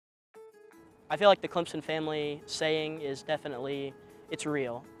I feel like the Clemson family saying is definitely, it's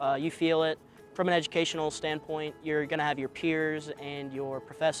real. You feel it. From an educational standpoint, you're going to have your peers and your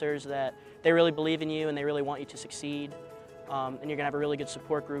professors that they really believe in you and they really want you to succeed. And you're going to have a really good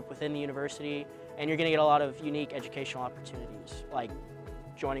support group within the university, and you're going to get a lot of unique educational opportunities, like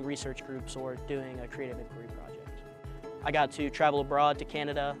joining research groups or doing a creative inquiry project. I got to travel abroad to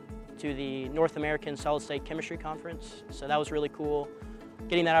Canada to the North American Solid State Chemistry Conference, so that was really cool.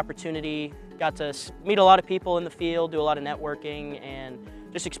 Getting that opportunity, got to meet a lot of people in the field, do a lot of networking, and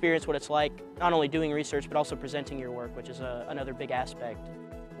just experience what it's like, not only doing research, but also presenting your work, which is another big aspect.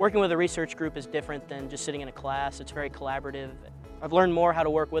 Working with a research group is different than just sitting in a class. It's very collaborative. I've learned more how to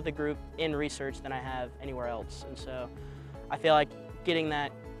work with a group in research than I have anywhere else. And so I feel like getting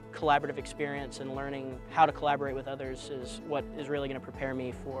that collaborative experience and learning how to collaborate with others is what is really going to prepare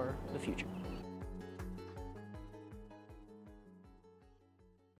me for the future.